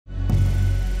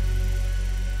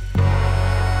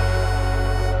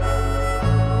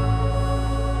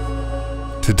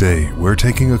Today, we're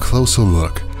taking a closer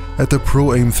look at the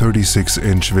Proaim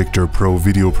 36-inch Victor Pro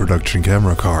video production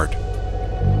camera card.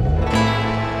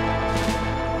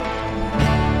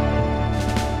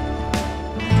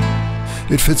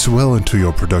 It fits well into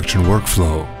your production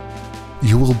workflow.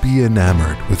 You will be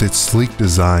enamored with its sleek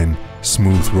design,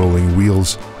 smooth rolling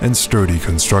wheels, and sturdy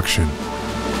construction.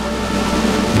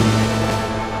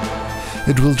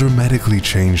 It will dramatically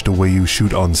change the way you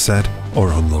shoot on set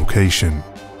or on location.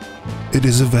 It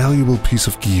is a valuable piece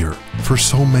of gear for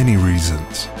so many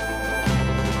reasons.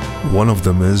 One of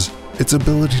them is its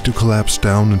ability to collapse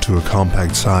down into a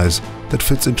compact size that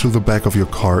fits into the back of your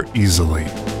car easily.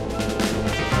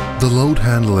 The load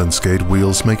handle and skate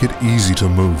wheels make it easy to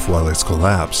move while it's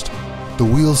collapsed. The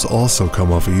wheels also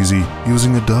come off easy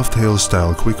using a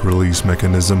dovetail-style quick-release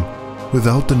mechanism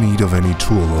without the need of any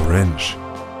tool or wrench.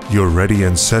 You're ready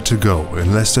and set to go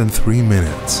in less than 3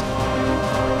 minutes.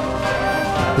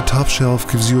 The top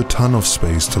shelf gives you a ton of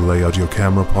space to lay out your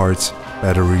camera parts,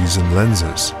 batteries and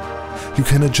lenses. You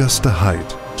can adjust the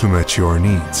height to match your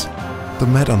needs. The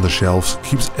mat on the shelves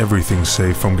keeps everything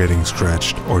safe from getting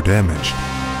scratched or damaged.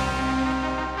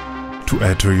 To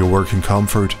add to your working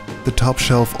comfort, the top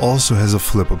shelf also has a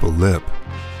flippable lip.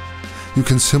 You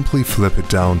can simply flip it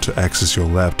down to access your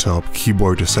laptop,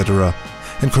 keyboard, etc.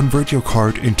 and convert your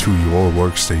card into your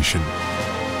workstation.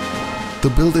 The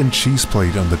built-in cheese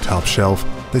plate on the top shelf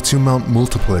lets you mount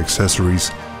multiple accessories,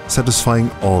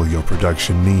 satisfying all your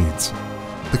production needs.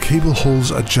 The cable holes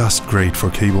are just great for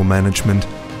cable management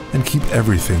and keep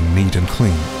everything neat and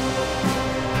clean.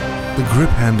 The grip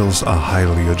handles are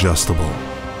highly adjustable.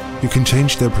 You can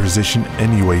change their position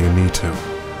any way you need to.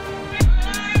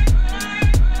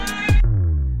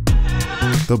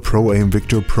 The Proaim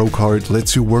Victor Pro card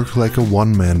lets you work like a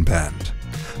one-man band,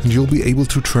 and you'll be able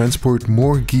to transport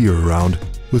more gear around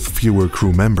with fewer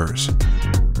crew members.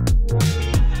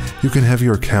 You can have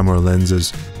your camera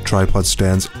lenses, tripod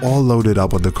stands all loaded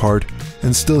up on the card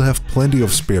and still have plenty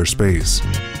of spare space.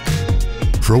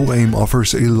 Proaim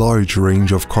offers a large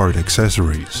range of card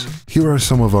accessories. Here are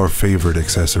some of our favorite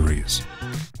accessories.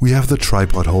 We have the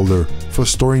tripod holder for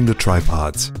storing the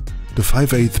tripods, the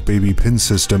 5/8 baby pin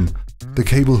system, the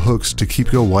cable hooks to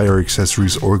keep your wire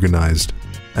accessories organized,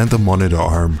 and the monitor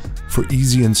arm for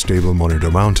easy and stable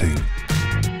monitor mounting.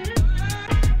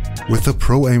 With the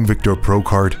Proaim Victor Pro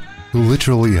card, you'll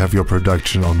literally have your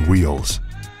production on wheels.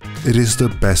 It is the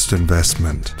best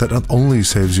investment that not only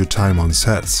saves you time on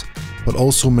sets, but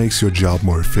also makes your job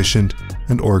more efficient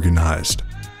and organized.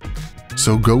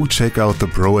 So go check out the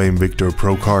Proaim Victor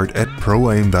Pro card at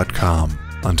proaim.com.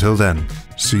 Until then,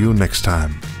 see you next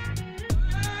time.